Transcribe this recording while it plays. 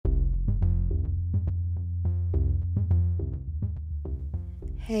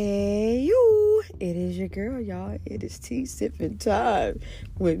Hey you, it is your girl, y'all. It is tea sipping time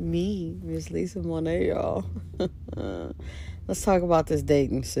with me, Miss Lisa Monet, y'all. Let's talk about this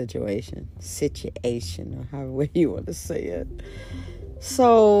dating situation, or however you want to say it.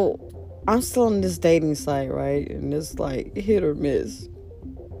 So, I'm still on this dating site, right? And it's like hit or miss.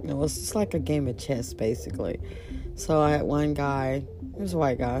 It's just like a game of chess, basically. So I had one guy, he was a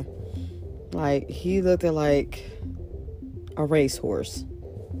white guy. Like, he looked at like a racehorse.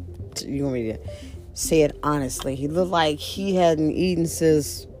 You want me to say it honestly? He looked like he hadn't eaten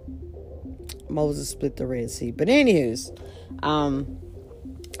since Moses split the Red Sea. But anyways,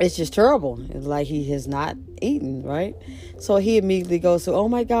 it's just terrible. It's like he has not eaten, right? So he immediately goes to, oh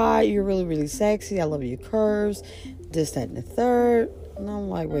my God, you're really, really sexy. I love your curves. This, that, and the third. And I'm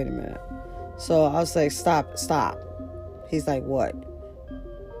like, wait a minute. So I was like, stop. He's like, what?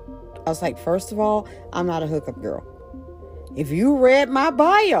 I was like, first of all, I'm not a hookup girl. If you read my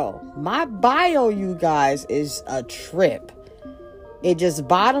bio, you guys, is a trip. It just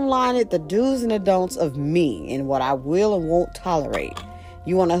bottom line it, the do's and the don'ts of me and what I will and won't tolerate.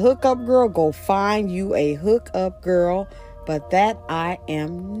 You want a hookup girl? Go find you a hookup girl. But that I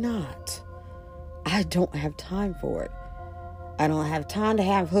am not. I don't have time for it. I don't have time to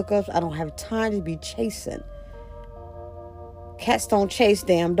have hookups. I don't have time to be chasing. Cats don't chase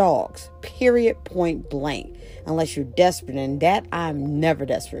damn dogs. Period. Point blank. Unless you're desperate. And that I'm never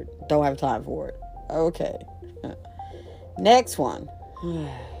desperate. Don't have time for it. Okay. Next one. I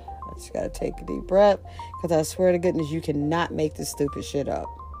just gotta take a deep breath. Because I swear to goodness, you cannot make this stupid shit up.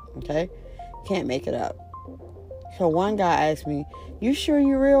 Okay? Can't make it up. So one guy asked me, you sure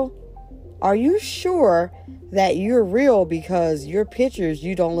you're real? Are you sure that you're real? Because your pictures,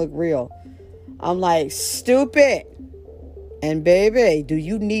 you don't look real. I'm like, stupid. And baby, do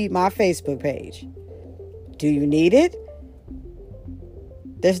you need my Facebook page? Do you need it?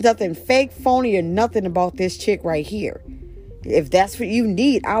 There's nothing fake, phony, or nothing about this chick right here. If that's what you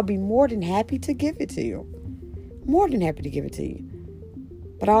need, I'll be more than happy to give it to you. More than happy to give it to you.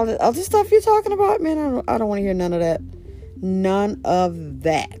 But all the other stuff you're talking about, man, I don't want to hear none of that. None of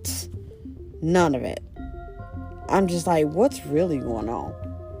that. None of it. I'm just like, what's really going on?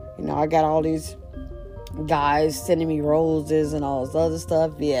 I got all these guys sending me roses and all this other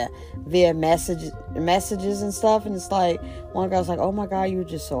stuff via messages and stuff, and it's like one guy's like, oh my God, you're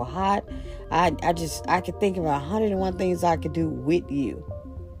just so hot. I could think of 101 things I could do with you.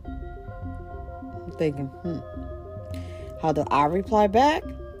 I'm thinking, how do I reply back?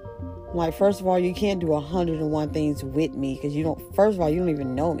 I'm like, first of all, you can't do 101 things with me because you don't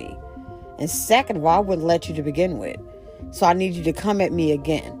even know me, and second of all, I wouldn't let you to begin with, so I need you to come at me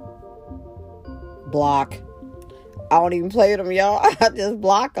again. Block. I don't even play with them, y'all. I just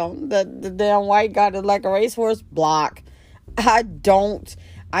block them. The damn white guy that's like a racehorse, block. I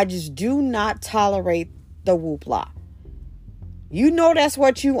just do not tolerate the whoopla. You know that's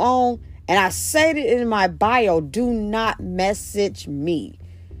what you own. And I said it in my bio. Do not message me.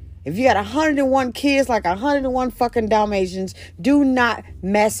 If you got 101 kids like 101 fucking Dalmatians, do not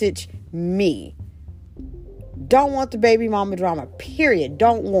message me. Don't want the baby mama drama. Period.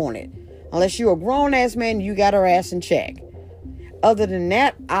 Don't want it. Unless you're a grown-ass man, you got her ass in check. Other than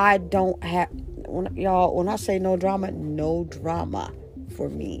that, I don't have... When I say no drama for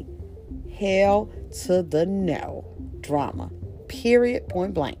me. Hell to the no. Drama. Period.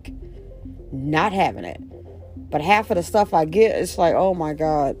 Point blank. Not having it. But half of the stuff I get, it's like, oh my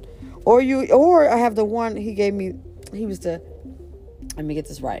God. Or I have the one he gave me... Let me get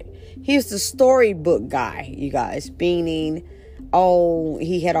this right. He was the storybook guy, you guys. Meaning... oh,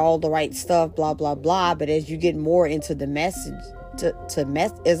 he had all the right stuff, blah, blah, blah. But as you get more into the message,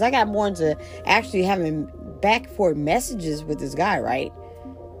 as I got more into actually having back and forth messages with this guy, right?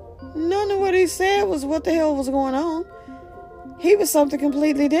 None of what he said was what the hell was going on. He was something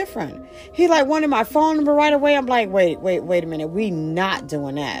completely different. He wanted my phone number right away. I'm like, wait a minute. We not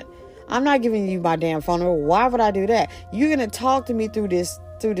doing that. I'm not giving you my damn phone number. Why would I do that? You're going to talk to me through this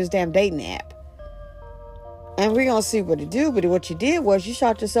damn dating app. And we're going to see what it do. But what you did was you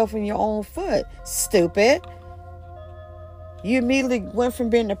shot yourself in your own foot. Stupid. You immediately went from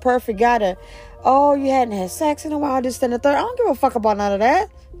being the perfect guy to, oh, you hadn't had sex in a while, this and the third. I don't give a fuck about none of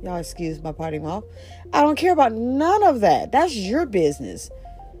that. Y'all excuse my potty mouth. I don't care about none of that. That's your business.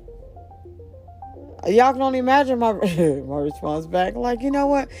 Y'all can only imagine my response back. Like, you know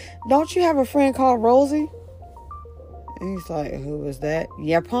what? Don't you have a friend called Rosie? And he's like, who is that?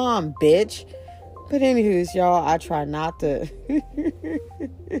 Your palm, bitch. But anyways, y'all, I try not to...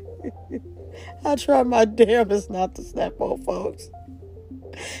 I try my damnedest not to snap on folks.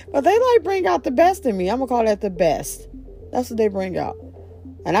 But they bring out the best in me. I'm going to call that the best. That's what they bring out.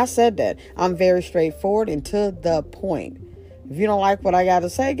 And I said that. I'm very straightforward and to the point. If you don't like what I got to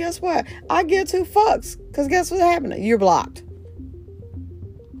say, guess what? I give two fucks. Because guess what's happening? You're blocked.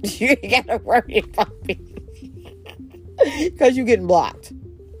 You ain't got to worry about me. Because you're getting blocked.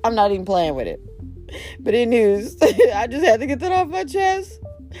 I'm not even playing with it. But in news, I just had to get that off my chest.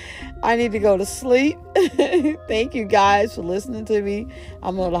 I need to go to sleep. Thank you guys for listening to me.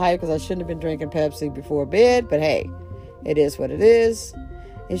 I'm a little hyped because I shouldn't have been drinking Pepsi before bed. But hey, it is what it is.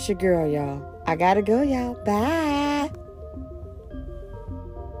 It's your girl, y'all. I gotta go, y'all. Bye.